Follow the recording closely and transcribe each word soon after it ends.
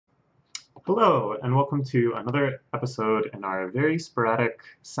Hello, and welcome to another episode in our very sporadic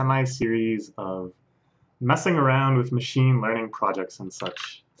semi-series of messing around with machine learning projects and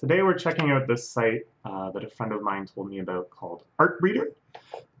such. Today we're checking out this site that a friend of mine told me about called Artbreeder.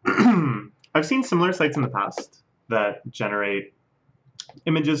 I've seen similar sites in the past that generate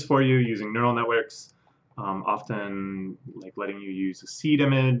images for you using neural networks, often like letting you use a seed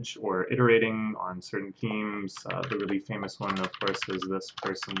image or iterating on certain themes. The really famous one, of course, is this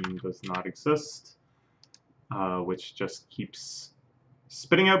person does not exist, which just keeps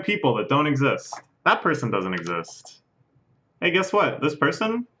spitting out people that don't exist. That person doesn't exist. Hey, guess what? This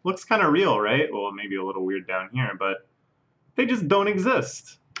person looks kind of real, right? Well, maybe a little weird down here, but they just don't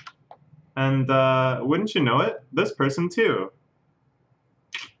exist. And wouldn't you know it, this person too.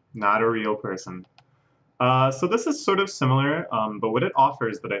 Not a real person. So this is sort of similar, but what it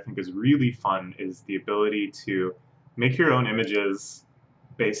offers that I think is really fun is the ability to make your own images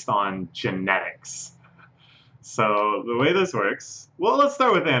based on genetics. So the way this works, well, let's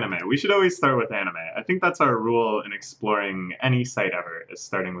start with anime. We should always start with anime. I think that's our rule in exploring any site ever, is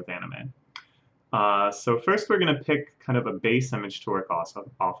starting with anime. So first we're going to pick kind of a base image to work off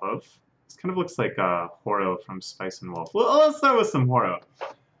of. This kind of looks like Horo from Spice and Wolf. Well, let's start with some Horo.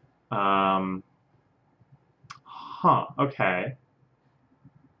 Okay.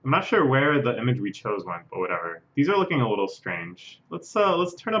 I'm not sure where the image we chose went, but whatever. These are looking a little strange. Let's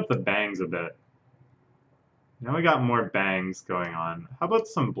turn up the bangs a bit. Now we got more bangs going on. How about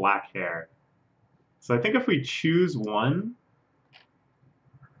some black hair? So I think if we choose one...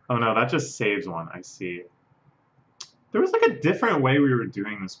 Oh no, that just saves one, I see. There was like a different way we were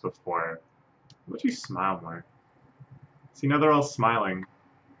doing this before. How about you smile more? See, now they're all smiling.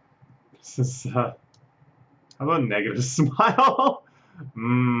 This is, how about negative smile?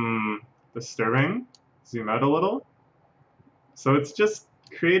 Disturbing. Zoom out a little. So it's just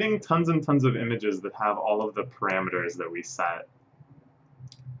creating tons and tons of images that have all of the parameters that we set.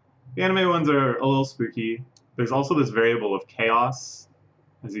 The anime ones are a little spooky. There's also this variable of chaos.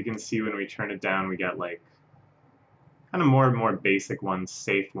 As you can see, when we turn it down, we get like kind of more and more basic ones,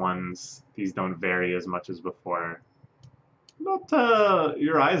 safe ones. These don't vary as much as before. But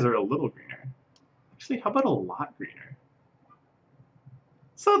your eyes are a little greener. Actually, how about a lot greener?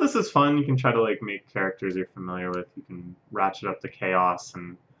 So this is fun. You can try to like make characters you're familiar with. You can ratchet up the chaos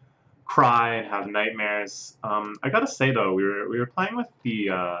and cry and have nightmares. I gotta say though, we were playing with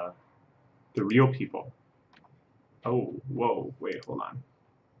the real people. Oh, whoa, wait, hold on.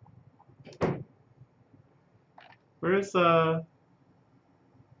 Where's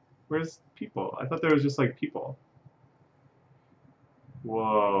people? I thought there was just like people.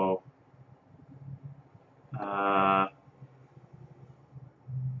 Whoa.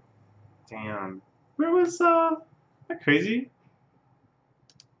 Damn. Where was that crazy?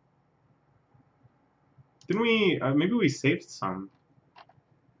 Didn't we maybe we saved some.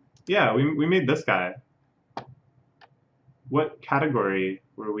 Yeah, we made this guy. What category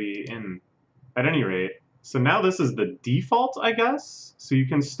were we in? At any rate, so now this is the default, I guess? So you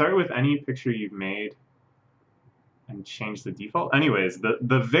can start with any picture you've made and change the default. Anyways,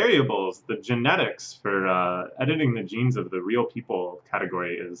 the variables, the genetics for editing the genes of the real people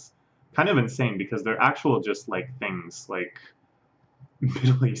category is kind of insane because they're actual just like things like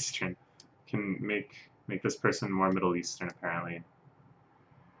Middle Eastern can make this person more Middle Eastern apparently.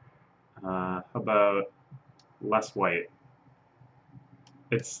 How about less white?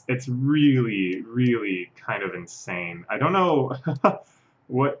 It's really kind of insane. I don't know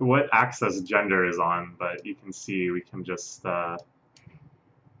what axis gender is on, but you can see we can just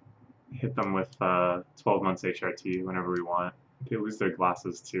hit them with 12 months HRT whenever we want. They lose their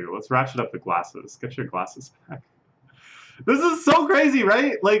glasses too. Let's ratchet up the glasses. Get your glasses back. This is so crazy,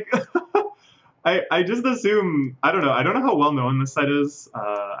 right? Like, I just assume, I don't know how well known this site is.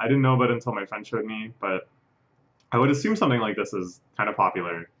 I didn't know about it until my friend showed me, but I would assume something like this is kind of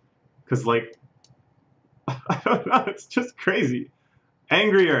popular. Because, like, I don't know, it's just crazy.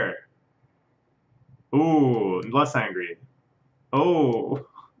 Angrier. Ooh, less angry. Oh,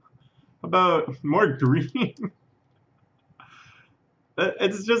 about more green?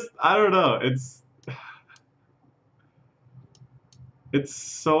 It's just, I don't know, it's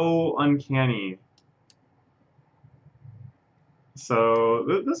so uncanny. So,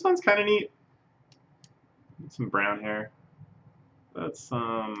 this one's kind of neat. Some brown hair. That's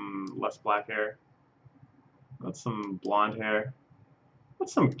some less black hair. That's some blonde hair.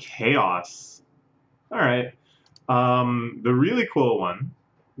 That's some chaos. All right. The really cool one,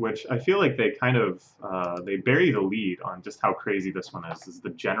 which I feel like they kind of they bury the lead on just how crazy this one is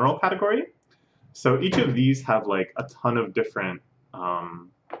the general category. So each of these have like a ton of different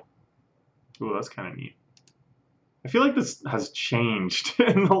Ooh, that's kind of neat. I feel like this has changed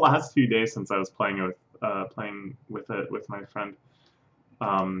in the last few days since I was playing it with my friend.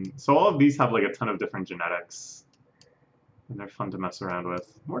 So all of these have like a ton of different genetics, and they're fun to mess around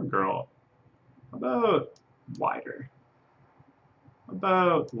with. More girl. How about wider? How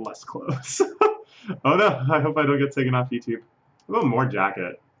about less close? Oh no, I hope I don't get taken off YouTube. How about more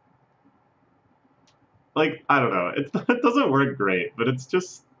jacket? Like, I don't know, it doesn't work great, but it's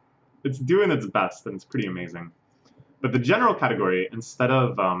doing its best, and it's pretty amazing. But the general category, instead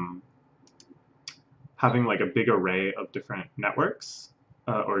of having like a big array of different networks,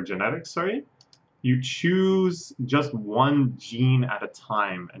 or genetics, sorry, you choose just one gene at a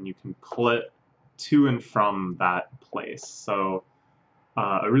time, and you can pull it to and from that place. So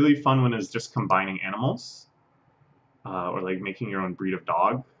a really fun one is just combining animals, or like making your own breed of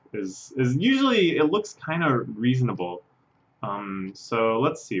dog. Is usually, it looks kind of reasonable. So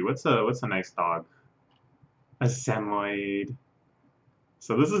let's see, what's a nice dog? A Samoyed.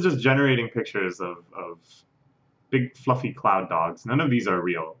 So this is just generating pictures of big fluffy cloud dogs. None of these are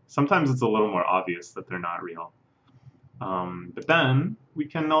real. Sometimes it's a little more obvious that they're not real. But then we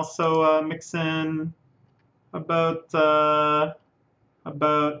can also mix in about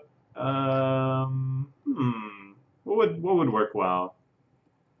what would work well?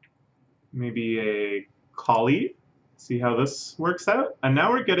 Maybe a collie. See how this works out. And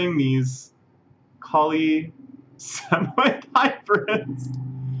now we're getting these collie Samoyed hybrids.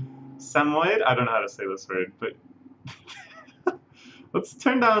 Samoyed? I don't know how to say this word, but let's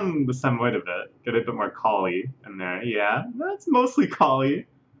turn down the Samoyed a bit. Get a bit more collie in there. Yeah, that's mostly collie.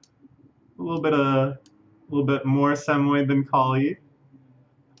 A little bit more Samoyed than collie.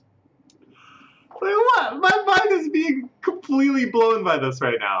 Wait, what? My mind is being completely blown by this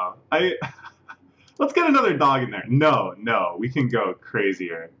right now. Let's get another dog in there. No, we can go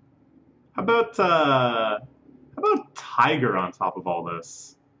crazier. How about tiger on top of all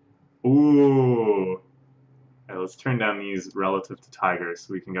this? Ooh. Okay, let's turn down these relative to tiger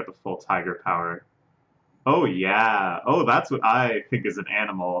so we can get the full tiger power. Oh yeah. Oh, that's what I think is an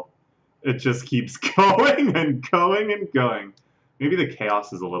animal. It just keeps going and going and going. Maybe the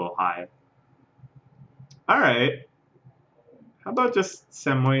chaos is a little high. Alright. How about just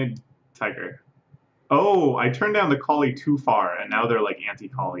Samoyed tiger? Oh, I turned down the collie too far, and now they're like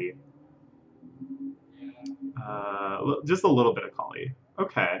anti-collie. Just a little bit of collie.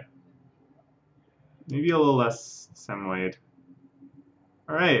 Okay. Maybe a little less Samoyed.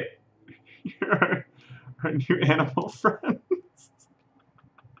 Alright. You're our new animal friends.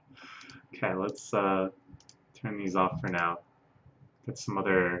 Okay, let's turn these off for now. Get some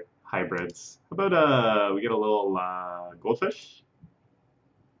other hybrids. How about we get a little goldfish?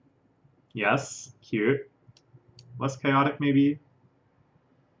 Yes, cute. Less chaotic, maybe?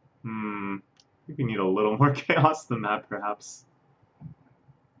 I think we need a little more chaos than that, perhaps.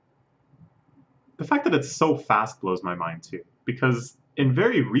 The fact that it's so fast blows my mind, too. Because in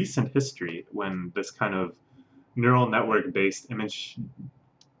very recent history, when this kind of neural network-based image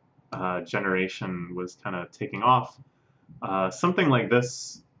generation was kind of taking off, something like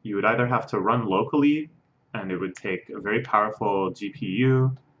this, you would either have to run locally, and it would take a very powerful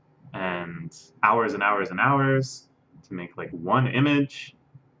GPU, and hours and hours and hours to make like one image,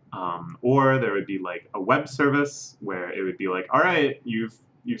 or there would be like a web service where it would be like, all right, you've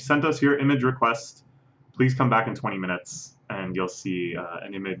sent us your image request, please come back in 20 minutes, and you'll see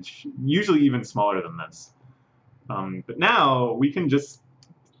an image, usually even smaller than this. But now we can just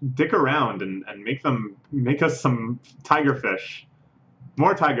dick around and make us some tigerfish,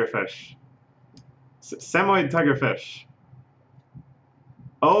 more tigerfish, Samoyed tigerfish.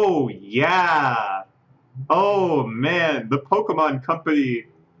 Oh yeah! Oh man, the Pokemon Company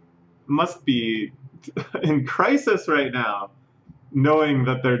must be in crisis right now, knowing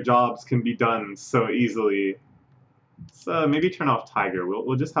that their jobs can be done so easily. So maybe turn off tiger.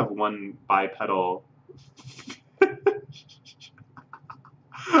 We'll just have one bipedal.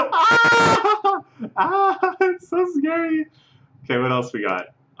 It's so scary. Okay, what else we got?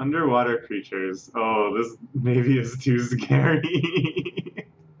 Underwater creatures. Oh, this maybe is too scary.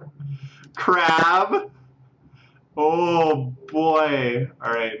 Crab. Oh boy.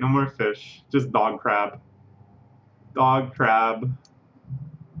 All right, no more fish. Just dog crab. Dog crab.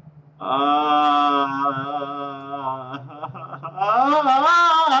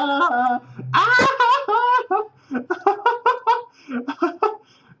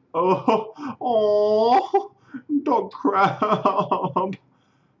 Oh, oh, dog crab.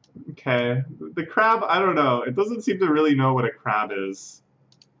 Okay, the crab, I don't know. It doesn't seem to really know what a crab is.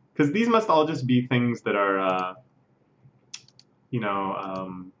 Because these must all just be things that are, you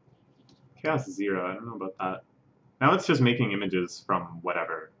know, Chaos 0, I don't know about that. Now it's just making images from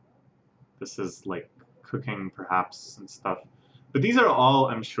whatever. This is like cooking perhaps and stuff. But these are all,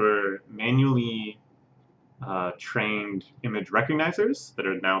 I'm sure, manually trained image recognizers that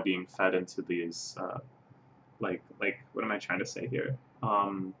are now being fed into these, like, what am I trying to say here?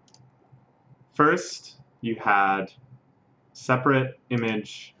 First, you had separate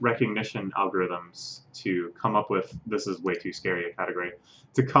image recognition algorithms to come up with, this is way too scary a category,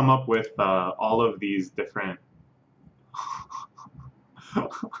 to come up with all of these different,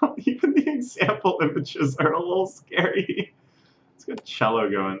 even the example images are a little scary. Let's get cello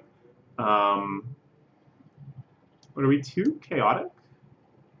going. What are we, too chaotic?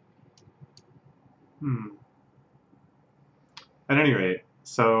 At any rate,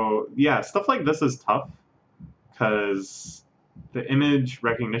 so yeah, stuff like this is tough because the image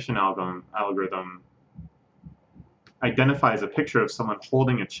recognition algorithm identifies a picture of someone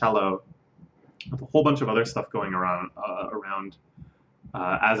holding a cello with a whole bunch of other stuff going around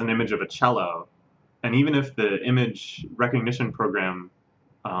as an image of a cello. And even if the image recognition program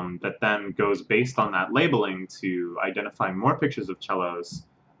that then goes based on that labeling to identify more pictures of cellos,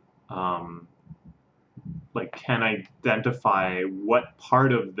 like can identify what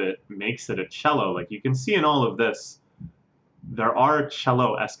part of it makes it a cello. Like you can see in all of this, there are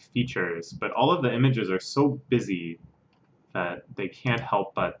cello-esque features, but all of the images are so busy that they can't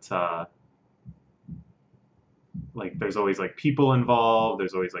help but like there's always like people involved,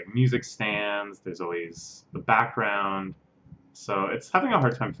 there's always like music stands, there's always the background. So it's having a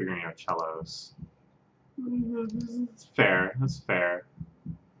hard time figuring out cellos. It's fair, that's fair.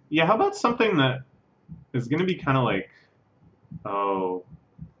 Yeah, how about something that is going to be kind of like, oh,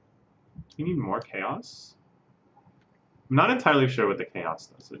 you need more chaos? I'm not entirely sure what the chaos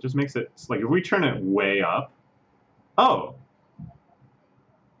does. It just makes it, like if we turn it way up, oh,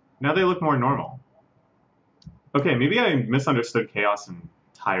 now they look more normal. Okay, maybe I misunderstood chaos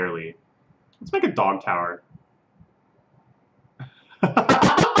entirely. Let's make a dog tower.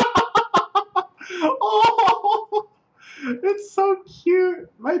 Oh, it's so cute.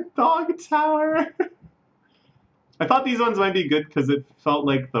 My dog tower. I thought these ones might be good because it felt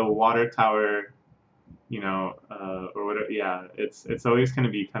like the water tower, you know, or whatever. Yeah, it's always going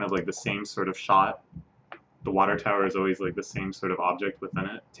to be kind of like the same sort of shot. The water tower is always like the same sort of object within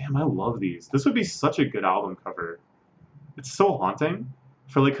it. Damn, I love these. This would be such a good album cover. It's so haunting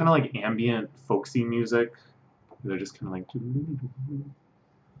for like kind of like ambient folksy music. They're just kind of like.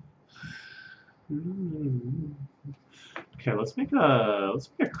 Okay, let's make a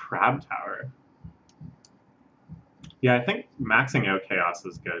crab tower. Yeah, I think maxing out chaos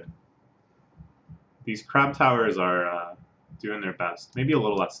is good. These crab towers are doing their best. Maybe a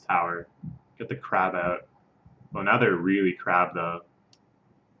little less tower. Get the crab out. Well, now they're really crab though.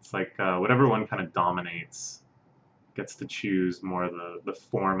 It's like whatever one kind of dominates gets to choose more of the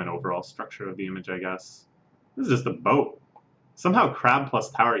form and overall structure of the image, I guess. This is just a boat. Somehow crab plus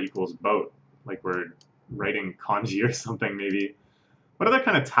tower equals boat. Like we're writing kanji or something, maybe. What other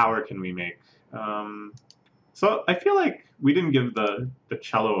kind of tower can we make? So I feel like we didn't give the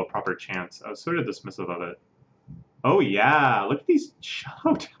cello a proper chance. I was sort of dismissive of it. Oh yeah, look at these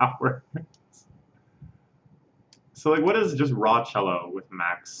cello towers. So like, what is just raw cello with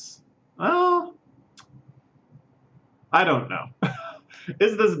max? Well, I don't know.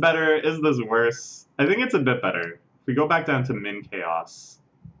 Is this better? Is this worse? I think it's a bit better. If we go back down to min chaos,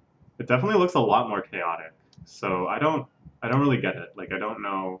 it definitely looks a lot more chaotic. So I don't really get it. Like I don't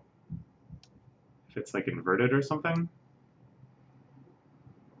know if it's like inverted or something.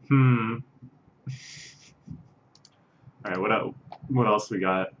 All right, what else we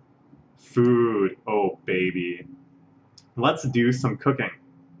got? Food. Oh baby. Let's do some cooking.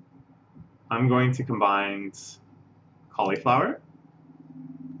 I'm going to combine cauliflower.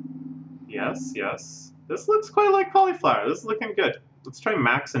 Yes, yes. This looks quite like cauliflower. This is looking good. Let's try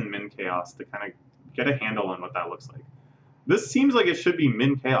max and min chaos to kind of get a handle on what that looks like. This seems like it should be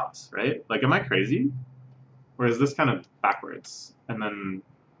min chaos, right? Like, am I crazy? Or is this kind of backwards? And then,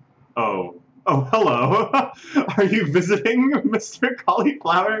 oh, hello. Are you visiting, Mr.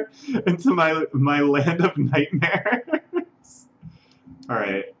 Cauliflower, into my land of nightmares? All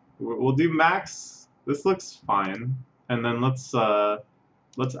right, we'll do max. This looks fine. And then let's add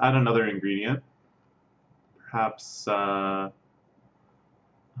another ingredient. Perhaps a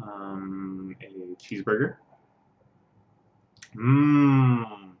cheeseburger.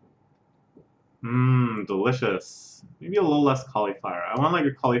 Delicious. Maybe a little less cauliflower. I want like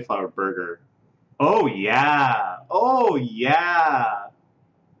a cauliflower burger. Oh yeah! Oh yeah!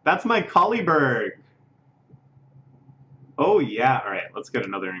 That's my Collie-burg! Oh yeah, alright, let's get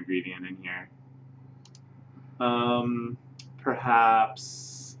another ingredient in here.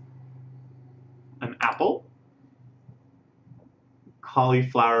 Perhaps an apple?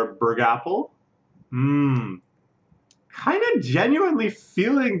 Cauliflower bergapple? Mmm. Kind of genuinely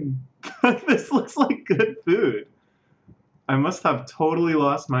feeling this looks like good food. I must have totally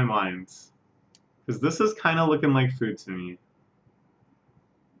lost my mind. Because this is kind of looking like food to me.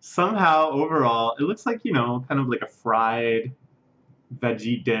 Somehow, overall, it looks like, you know, kind of like a fried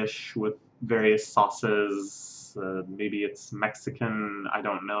veggie dish with various sauces. Maybe it's Mexican, I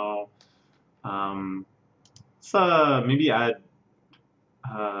don't know. So maybe add,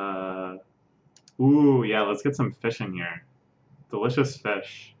 uh, ooh, yeah, let's get some fish in here. Delicious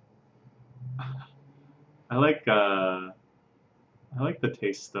fish. I like the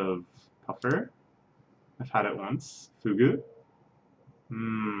taste of puffer. I've had it once. Fugu.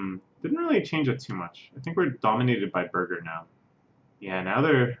 Didn't really change it too much. I think we're dominated by burger now. Yeah,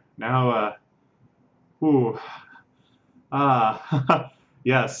 ooh,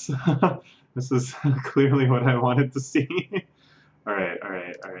 yes. This is clearly what I wanted to see. Alright.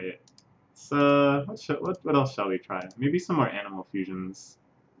 So, what else shall we try? Maybe some more animal fusions.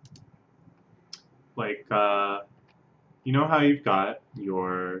 Like, you know how you've got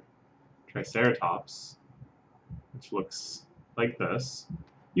your Triceratops, which looks like this.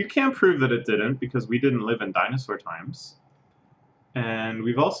 You can't prove that it didn't because we didn't live in dinosaur times. And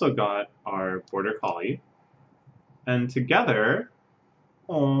we've also got our Border Collie. And together...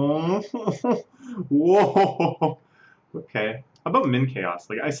 Oh, whoa! Okay. How about Min Chaos?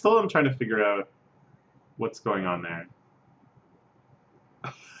 Like, I still am trying to figure out what's going on there.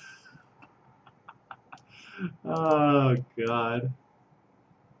 Oh, God.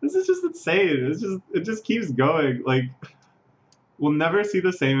 This is just insane. It just keeps going. Like, we'll never see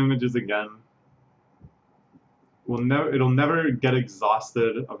the same images again. It'll never get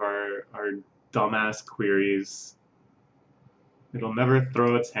exhausted of our dumbass queries. It'll never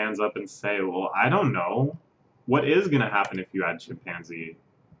throw its hands up and say, well, I don't know. What is gonna happen if you add chimpanzee?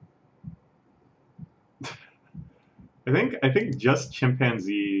 I think just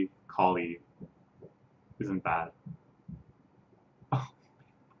chimpanzee collie isn't bad.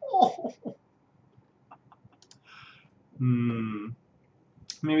 Oh.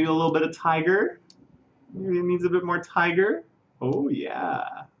 Maybe a little bit of tiger. Maybe it needs a bit more tiger. Oh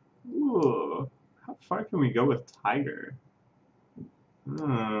yeah. Ooh. How far can we go with tiger?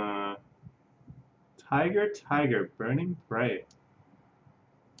 Tiger, burning bright.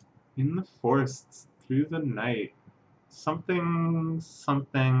 In the forests, through the night. Something.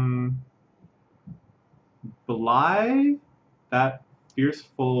 Bly? That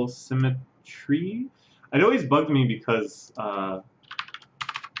fierceful symmetry? It always bugged me because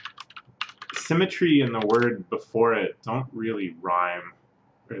symmetry and the word before it don't really rhyme,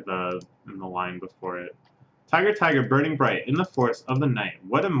 or in the line before it. Tiger, burning bright, in the forest of the night,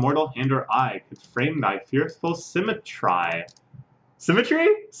 what immortal hand or eye could frame thy fearful symmetry? Symmetry?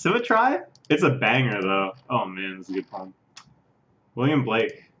 Symmetry? It's a banger, though. Oh man, this is a good poem. William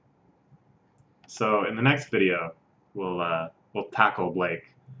Blake. So, in the next video, we'll tackle Blake.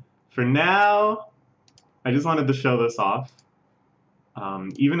 For now, I just wanted to show this off.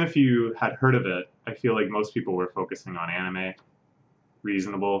 Even if you had heard of it, I feel like most people were focusing on anime.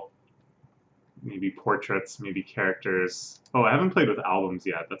 Reasonable. Maybe portraits, maybe characters. Oh, I haven't played with albums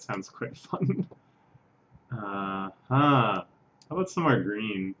yet. That sounds quite fun. How about some more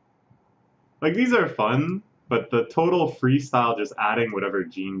green? Like, these are fun, but the total freestyle, just adding whatever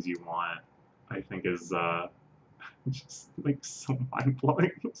genes you want, I think is, just, like, so mind-blowing.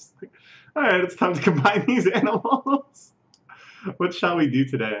 Like, alright, it's time to combine these animals. What shall we do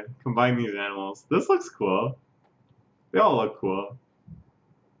today? Combine these animals. This looks cool. They all look cool.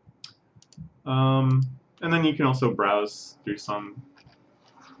 And then you can also browse through some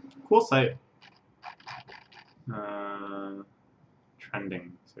cool site.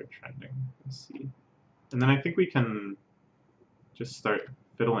 Trending. So trending. Let's see. And then I think we can just start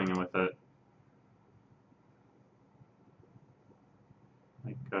fiddling with it.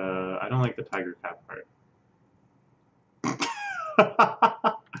 Like, I don't like the tiger cat part.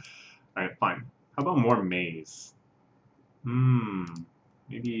 Alright, fine. How about more maize?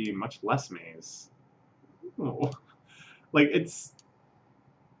 Maybe much less maize. Ooh. Like, it's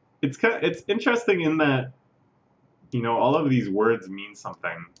interesting in that, you know, all of these words mean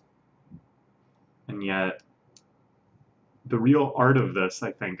something. And yet, the real art of this,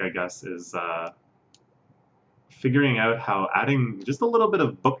 I guess, is figuring out how adding just a little bit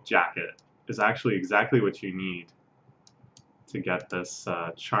of book jacket is actually exactly what you need to get this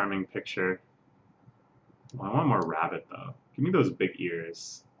charming picture. Well, I want more rabbit, though. Give me those big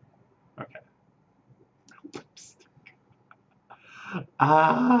ears. Okay.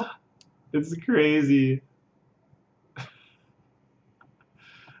 Ah! It's crazy.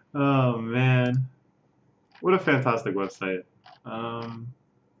 Oh, man. What a fantastic website.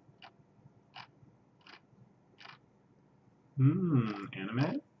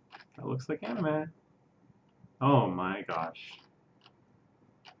 Anime? That looks like anime. Oh my gosh.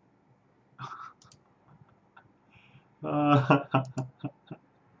 Uh,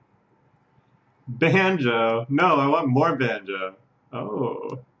 banjo. No, I want more banjo.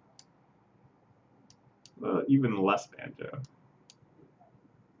 Oh. Well, even less banjo.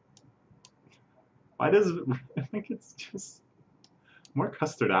 Why does I think it's just more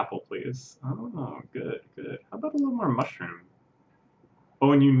custard apple, please. Oh, good, good. How about a little more mushroom?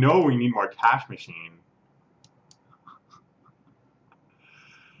 Oh, and you know we need more cash machine.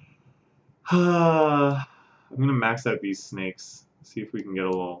 I'm gonna max out these snakes. See if we can get a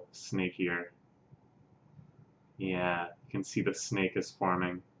little snake here. Yeah, you can see the snake is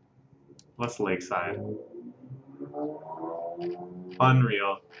forming. Less lakeside.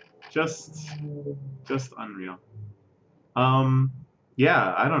 Unreal. Just unreal. Um,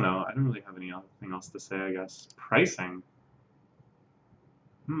 yeah, I don't know. I don't really have anything else to say, I guess. Pricing.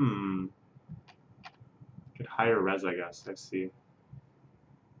 Hmm. Get higher res, I guess. I see.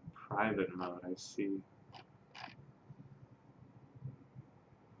 Private mode, I see.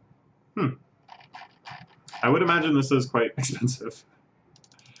 Hmm. I would imagine this is quite expensive.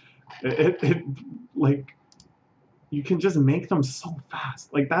 It like, you can just make them so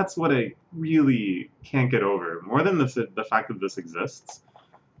fast. Like, that's what I really can't get over. More than the fact that this exists.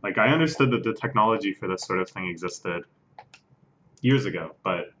 Like, I understood that the technology for this sort of thing existed years ago,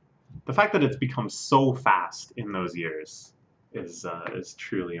 but the fact that it's become so fast in those years is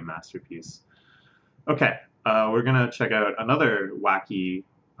truly a masterpiece. Okay, we're gonna check out another wacky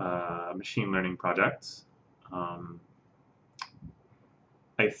machine learning project. Um,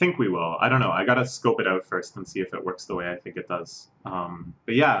 I think we will. I don't know. I gotta scope it out first and see if it works the way I think it does.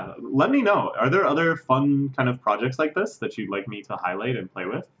 But yeah, let me know. Are there other fun kind of projects like this that you'd like me to highlight and play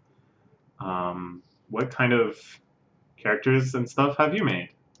with? What kind of characters and stuff have you made?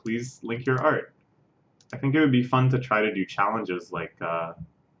 Please link your art. I think it would be fun to try to do challenges like,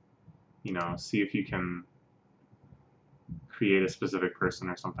 you know, see if you can create a specific person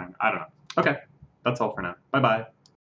or something. I don't know. Okay, that's all for now. Bye-bye.